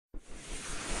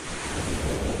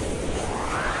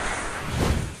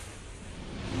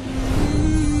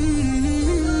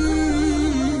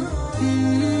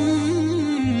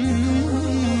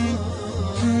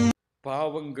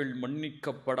பாவங்கள்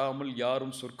மன்னிக்கப்படாமல்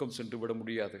யாரும் சொர்க்கம் சென்று விட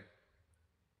முடியாது.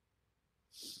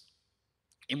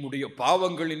 நம்முடைய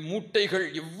பாவங்களின் மூட்டைகள்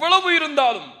எவ்வளவு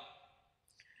இருந்தாலும்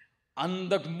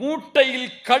அந்த மூட்டையில்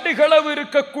கடுகளவு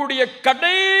இருக்கக்கூடிய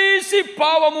கடைசி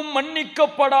பாவமும்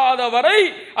மன்னிக்கப்படாத வரை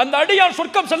அந்த அடியான்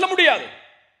சொர்க்கம் செல்ல முடியாது.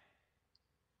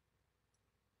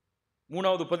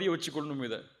 மூணாவது பதிய வச்சுக்கொள்ளணும்.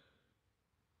 இத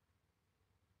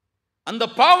அந்த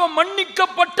பாவம்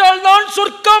மன்னிக்கப்பட்டால் தான்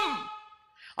சொர்க்கம்.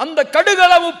 அந்த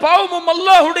கடுகளவு பாவமும்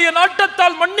அல்லாஹ்வுடைய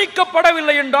நாட்டத்தால்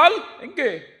மன்னிக்கப்படவில்லை என்றால் எங்கே?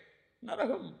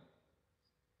 நரகம்.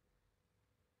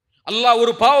 அல்லாஹ்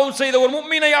ஒரு பாவம் செய்த ஒரு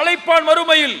முஃமினை அழைப்பான்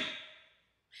மறுமையில்,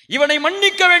 இவனை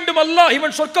மன்னிக்க வேண்டும் அல்லாஹ்,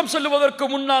 இவன் சொர்க்கம் செல்லுவதற்கு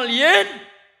முன்னால். ஏன்?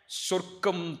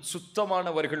 சொர்க்கம்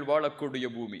சுத்தமானவர்கள் வாழக்கூடிய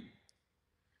பூமி.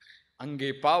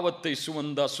 அங்கே பாவத்தை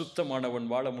சுமந்தா சுத்தமானவன்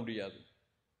வாழ முடியாது.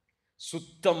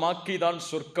 சுத்தமாக்கிதான்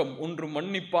சொர்க்கம். ஒன்று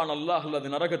மன்னிப்பான் அல்லாஹ், அல்லது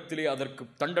நரகத்திலே அதற்கு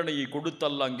தண்டனையை கொடுத்து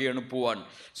அல்லாஹ் அங்கே அனுப்புவான்.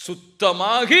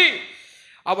 சுத்தமாகி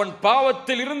அவன்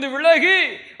பாவத்தில் இருந்து விலகி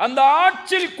அந்த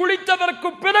ஆற்றில்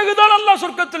குளித்ததற்கு பிறகுதான் அல்லாஹ்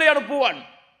சொர்க்கத்திலே அனுப்புவான்.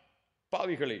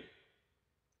 பாவிகளை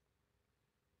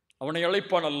அவனை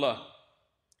அழைப்பான் அல்லாஹ்.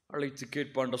 அழைத்து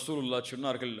கேட்பான். ரசூலுல்லாஹ்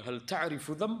சொன்னார்கள், ஹல்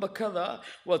தஅரிஃபு தம்ப கதா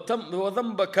வ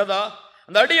தம்ப கதா.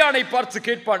 அந்த அடியானை பார்த்து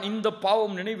கேட்பான், இந்த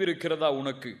பாவம் நினைவிருக்கிறதா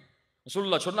உனக்கு?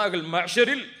 ரசூலுல்லாஹ் சொன்னார்கள்,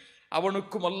 மஹ்ஷரில்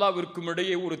அவனுக்கும் அல்லாஹ்விற்கும்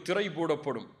இடையே ஒரு திரை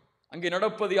போடப்படும். அங்கே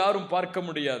நடப்பது யாரும் பார்க்க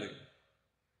முடியாது.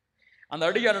 அந்த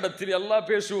அடியானிடத்தில் அல்லாஹ்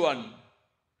பேசுவான்,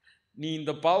 நீ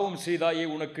இந்த பாவம் செய்தாயே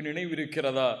உனக்கு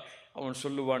நினைவிருக்கிறதா? அவன்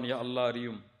சொல்லுவான், யா அல்லாஹ்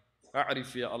அறியும்.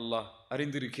 அரிஃப் யா அல்லாஹ்,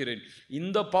 அறிந்திருக்கிறேன்.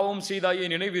 இந்த பாவம் செய்தாயே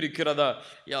நினைவிருக்கிறதா?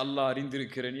 யா அல்லாஹ்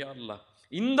அறிந்திருக்கிறேன் யா அல்லாஹ்.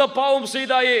 இந்த பாவம்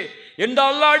செய்தாயே என்று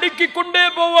அல்லாஹ் அடுக்கிக் கொண்டே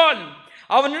போவான்.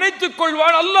 அவன் நினைத்துக்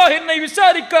கொள்வான், அல்லாஹ் என்னை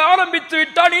விசாரிக்க ஆரம்பித்து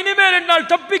விட்டான், இனிமேல் என்னால்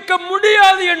தப்பிக்க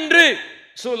முடியாது என்று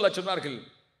ரசூலுல்லாஹ் சொன்னார்கள்.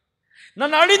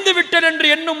 நான் அழிந்து விட்டேன் என்று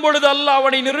எண்ணும் பொழுது அல்லாஹ்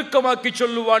அவனை நெருக்கமாக்கி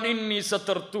சொல்லுவான், இன்னி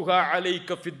சதர்துஹா அலைக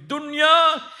ஃபித் துன்யா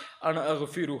அன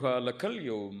அக்ஃபிருஹா லகல்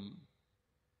யௌம்.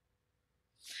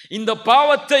 இந்த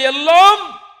பாவத்தை எல்லாம்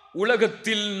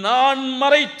உலகத்தில் நான்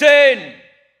மறைத்தேன்.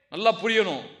 நல்லா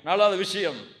புரியணும். நாலாவது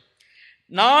விஷயம்,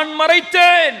 நான்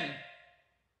மறைத்தேன்.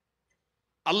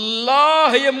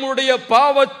 அல்லாஹ் எம்முடைய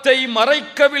பாவத்தை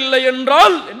மறைக்கவில்லை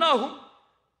என்றால் என்ன ஆகும்?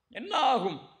 என்ன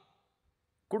ஆகும்?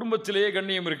 குடும்பத்திலேயே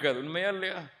கண்ணியம் இருக்காது. உண்மையா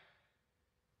இல்லையா?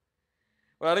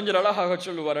 ஒரு அறிஞர் அழகாக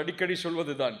சொல்லுவார், அடிக்கடி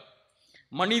சொல்வதுதான்,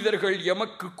 மனிதர்கள்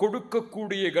எமக்கு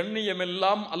கொடுக்கக்கூடிய கண்ணியம்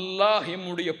எல்லாம் அல்லாஹ்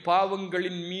எம்முடைய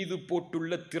பாவங்களின் மீது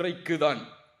போட்டுள்ள திரைக்குதான்.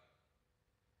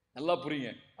 நல்லா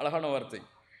புரியுங்க, அழகான வார்த்தை.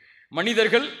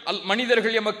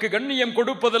 மனிதர்கள் எமக்கு கண்ணியம்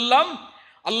கொடுப்பதெல்லாம்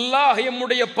அல்லாஹ்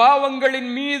எம்முடைய பாவங்களின்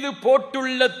மீது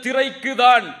போட்டுள்ள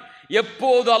திரைக்குதான்.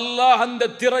 எப்போது அல்லாஹ் அந்த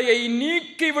திரையை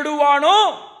நீக்கி விடுவானோ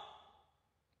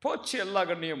போச்சு எல்லா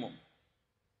கண்ணியமும்.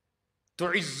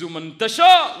 துஇஸ்ஸு மன்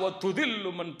தஷா வ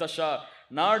துதில்லு மன் தஷா.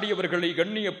 நாடியவர்களை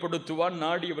கண்ணியப்படுத்துவான்,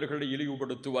 நாடியவர்களை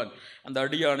இழிவுபடுத்துவான். அந்த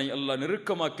அடியானை அல்லாஹ்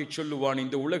நெருக்கமாக்கி சொல்லுவான்,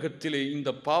 இந்த உலகத்திலே இந்த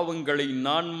பாவங்களை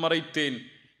நான் மறைத்தேன்,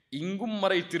 இங்கும்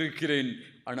மறைத்திருக்கிறேன்.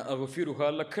 அன அக்ஃபிருஹா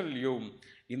லகல் யௌம்.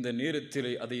 இந்த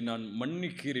நேரத்திலே அதை நான்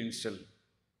மன்னிக்கிறேன் செல்.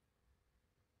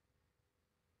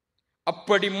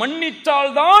 அப்படி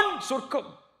மன்னித்தால்தான்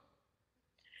சொர்க்கம்.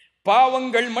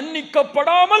 பாவங்கள்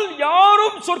மன்னிக்கப்படாமல்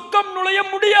யாரும் சொர்க்கம் நுழைய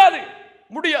முடியாது.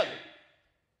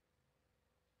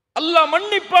 அல்லாஹ்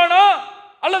மன்னிப்பானா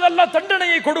அல்லது அல்லாஹ்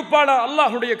தண்டனையை கொடுப்பானா?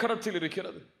 அல்லாஹ்வுடைய கரத்தில்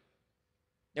இருக்கிறது.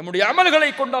 நம்முடைய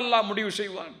அமல்களை கொண்டு அல்லாஹ் முடிவு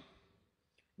செய்வான்.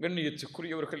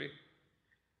 கண்ணியத்துக்குரியவர்களே,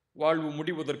 வாழ்வு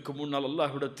முடிவதற்கு முன்னால்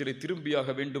அல்லாஹ்விடத்திலே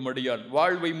திரும்பியாக வேண்டும் அடியான்.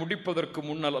 வாழ்வை முடிப்பதற்கு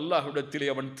முன்னால் அல்லாஹ்விடத்திலே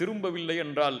அவன் திரும்பவில்லை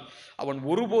என்றால் அவன்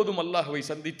ஒருபோதும் அல்லாஹ்வை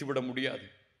சந்தித்து விட முடியாது.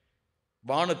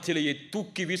 வானத்திலேயே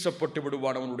தூக்கி வீசப்பட்டு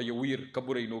விடுவான் அவனுடைய உயிர்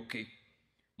கபரை நோக்கி.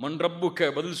 மன் ரப்புக்க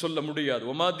பதில் சொல்ல முடியாது,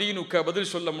 ஒமா தீனுக்க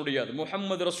பதில் சொல்ல முடியாது,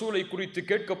 முஹம்மது ரசூலை குறித்து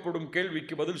கேட்கப்படும்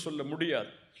கேள்விக்கு பதில் சொல்ல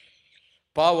முடியாது.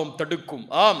 பாவம் தடுக்கும்.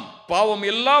 ஆம், பாவம்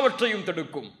எல்லாவற்றையும்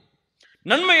தடுக்கும்.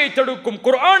 நன்மையை தடுக்கும்,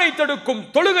 குர்ஆனை தடுக்கும்,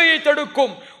 தொழுகையை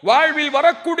தடுக்கும், வாழ்வில்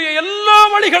வரக்கூடிய எல்லா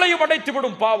வழிகளையும்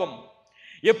அடைத்துவிடும் பாவம்.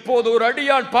 எப்போது ஒரு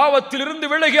அடியான் பாவத்தில் இருந்து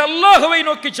விலகி அல்லாஹ்வை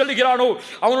நோக்கி செல்கிறானோ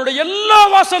அவனுடைய எல்லா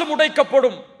வாசலும்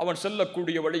உடைக்கப்படும். அவன்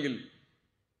செல்லக்கூடிய வழியில்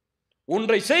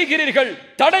ஒன்றை செய்கிறீர்கள்,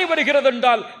 தடை வருகிறது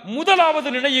என்றால் முதலாவது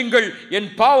நினையுங்கள், என்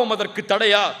பாவம் அதற்கு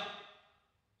தடையா?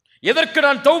 எதற்கு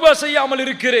நான் தௌபா செய்யாமல்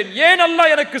இருக்கிறேன்? ஏன்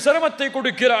அல்லாஹ் எனக்கு சிரமத்தை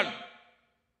கொடுக்கிறான்?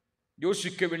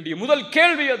 யோசிக்க வேண்டிய முதல்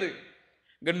கேள்வி அது.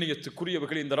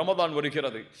 கண்ணியத்துக்குரியவர்கள், இந்த ரமதான்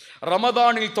வருகிறது.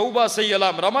 ரமதானில் தௌபா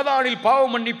செய்யலாம், ரமதானில் பாவ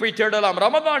மன்னிப்பை தேடலாம்,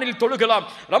 ரமதானில் தொழுகலாம்,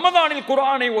 ரமதானில்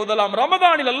குர்ஆனை ஓதலாம்,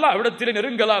 ரமதானில் அல்லாஹ்விடத்திலே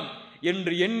நெருங்கலாம்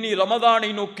என்று எண்ணி ரமதானை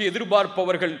நோக்கி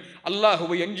எதிர்பார்ப்பவர்கள்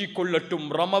அல்லாஹ்வை அஞ்சிக் கொள்ளட்டும்.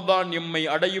 ரமதான் எம்மை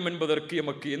அடையும் என்பதற்கு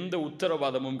எமக்கு எந்த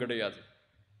உத்தரவாதமும் கிடையாது.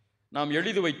 நாம்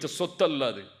எழுதி வைத்த சொத்தல்ல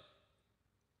அது.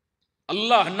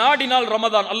 அல்லாஹ் நாடினால்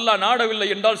ரமதான், அல்லாஹ் நாடவில்லை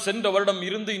என்றால் சென்ற வருடம்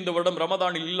இருந்து இந்த வருடம்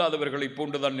ரமதானில் இல்லாதவர்களை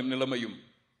போன்றுதான் நிலைமையும்.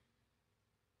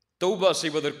 தௌபா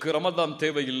செய்வதற்கு ரமதான்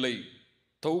தேவையில்லை,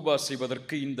 தௌபா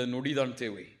செய்வதற்கு இந்த நொடிதான்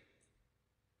தேவை.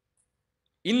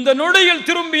 இந்த நொடியில்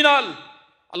திரும்பினால்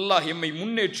அல்லாஹ் எம்மை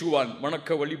முன்னேற்றுவான்.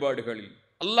 வணக்க வழிபாடுகளில்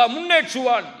அல்லாஹ்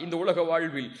முன்னேற்றுவான். இந்த உலக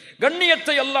வாழ்வில்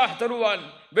கண்ணியத்தை அல்லாஹ் தருவான்,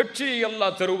 வெற்றியை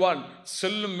அல்லாஹ் தருவான்.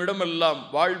 செல்லும் இடமெல்லாம்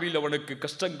வாழ்வில் அவனுக்கு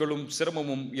கஷ்டங்களும்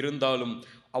சிரமமும் இருந்தாலும்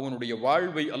அவனுடைய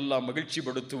வாழ்வை அல்லாஹ்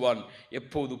மகிழ்ச்சிப்படுத்துவான்.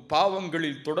 எப்போது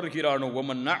பாவங்களில் தொடர்கிறானோ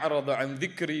வமன் அஅரத அன்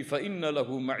திக்ரி ஃபஇன்ன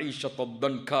லஹு மஈஷத்தன்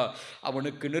தன்கா,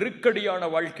 அவனுக்கு நெருக்கடியான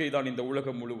வாழ்க்கை தான் இந்த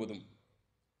உலகம் முழுவதும்.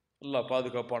 அல்லாஹ்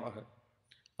பாதுகாப்பானாக.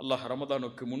 அல்லாஹ்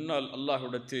ரமதானுக்கு முன்னால்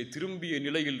அல்லாஹ்விடத்தில் திரும்பிய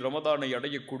நிலையில் ரமதானை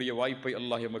அடையக்கூடிய வாய்ப்பை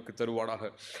அல்லாஹ் எமக்கு தருவானாக.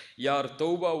 யார்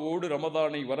தௌபாவோடு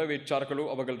ரமதானை வரவேற்றார்களோ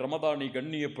அவர்கள் ரமதானை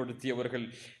கண்ணியப்படுத்தியவர்கள்.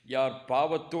 யார்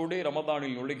பாவத்தோடே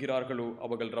ரமதானில் நுழைகிறார்களோ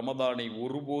அவர்கள் ரமதானை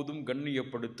ஒருபோதும்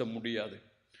கண்ணியப்படுத்த முடியாது.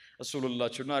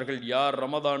 ரசூலுல்லாஹ் சொன்னார்கள், யார்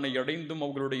ரமதானை அடைந்தும்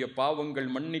அவர்களுடைய பாவங்கள்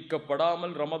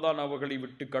மன்னிக்கப்படாமல் ரமதான் அவர்களை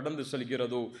விட்டு கடந்து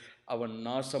செல்கிறதோ அவன்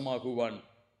நாசமாகுவான்.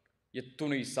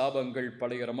 எத்துணை சாபங்கள்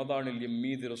பழைய ரமதானில் எம்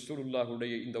மீது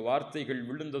ரசூலுல்லாஹுடைய இந்த வார்த்தைகள்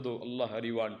விழுந்ததோ அல்லாஹ்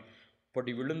அறிவான்.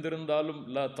 படி விழுந்திருந்தாலும்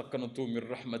லா தக்கனத்து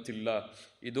மிர் ரஹ்மத்தில்லாஹ்,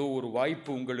 ஏதோ ஒரு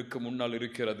வாய்ப்பு உங்களுக்கு முன்னால்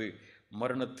இருக்கிறது.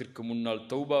 மரணத்திற்கு முன்னால்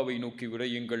தௌபாவை நோக்கி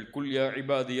விரையுங்கள். குல் யா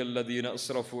இபாதியல்லதீன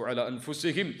அஸ்ரஃபு அலா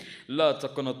அன்ஃபுஸிஹிம் லா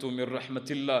தக்னது மிர்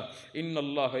ரஹ்மத்தில்லாஹ்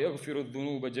இன்னல்லாஹ யக்ஃபிரு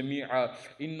ذுனூப ஜமீஆ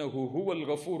இன்னஹு ஹுவல்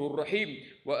கஃபூருர் ரஹீம்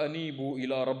வ அனீபு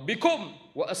இலா ரப்பிக்கும்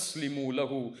வ அஸ்லிமு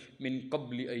லஹு மின்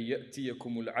கப்லி அன்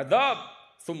யஅதியகுமுல் அஸாப்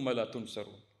ثم لا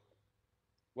تنصرون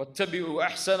واتبعوا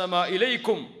أحسن ما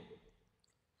إليكم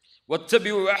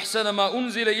واتبعوا أحسن ما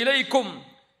أنزل إليكم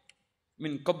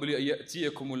من قبل أن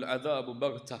يأتيكم العذاب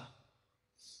بغتة.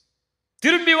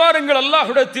 திரும்பி வாருங்கள்,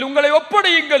 அல்லாஹ்விடத்தில் உங்களை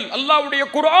ஒப்படையுங்கள், அல்லாஹ்வுடைய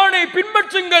குர்ஆனை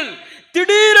பின்பற்றுங்கள்.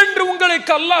 திடீரென்று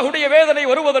உங்களுக்கு அல்லாஹ்வுடைய வேதனை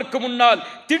வருவதற்கு முன்னால்,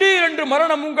 திடீரென்று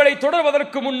மரணம் உங்களை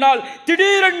தொடர்வதற்கு முன்னால்,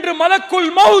 திடீரென்று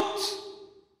மலக்குல் மௌத்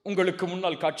உங்களுக்கு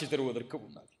முன்னால் காட்சி தருவதற்கு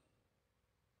முன்னால்.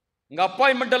 இங்க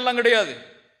அப்பாயின்மெண்ட் எல்லாம் கிடையாது.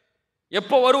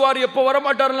 எப்போ வருவார் எப்போ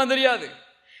வரமாட்டார்லாம் தெரியாது.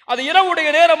 அது இரவுடைய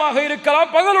நேரமாக இருக்கலாம்,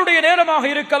 பகலுடைய நேரமாக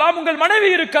இருக்கலாம், உங்கள் மனைவி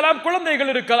இருக்கலாம்,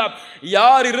 குழந்தைகள் இருக்கலாம்.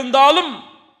 யார் இருந்தாலும்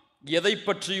எதை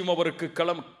பற்றியும் அவருக்கு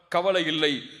கவலை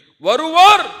இல்லை.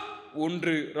 வருவார்,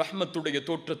 ஒன்று ரஹ்மத்துடைய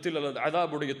தோற்றத்தில் அல்லது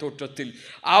அதாபுடைய தோற்றத்தில்.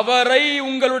 அவரை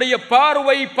உங்களுடைய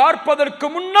பார்வை பார்ப்பதற்கு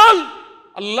முன்னால்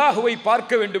அல்லாஹுவை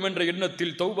பார்க்க வேண்டும் என்ற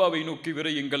எண்ணத்தில் தௌபாவை நோக்கி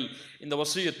விரையுங்கள். இந்த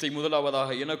வசியத்தை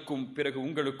முதலாவதாக எனக்கும் பிறகு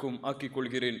உங்களுக்கும் ஆக்கிக்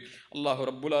கொள்கிறேன். அல்லாஹ்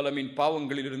ரப்புல் ஆலமீன்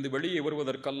பாவங்களிலிருந்து வெளியே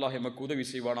வருவதற்கு அல்லாஹ் எமக்கு உதவி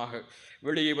செய்வானாக.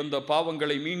 வெளியே வந்த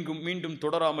பாவங்களை மீண்டும்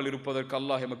தொடராமல் இருப்பதற்கு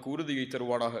அல்லாஹ் எமக்கு உறுதியை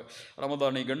தருவானாக.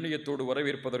 ரமதானை கண்ணியத்தோடு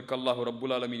வரவேற்பதற்கு அல்லாஹ்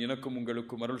ரப்புல் ஆலமீன் எனக்கும்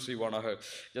உங்களுக்கும் அருள் செய்வானாக.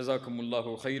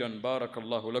 ஜஸாக்குமுல்லாஹு கைரன்,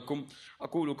 பாரக்கல்லாஹு லக்கும்.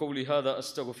 அகூலு கௌலி ஹாதா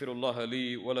அஸ்தக்ஃபிருல்லாஹ லீ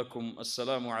வ லக்கும்.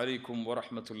 அஸ்ஸலாமு அலைக்கும் வ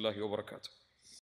ரஹ்மத்துல்லாஹி வ பரகாத்துஹு.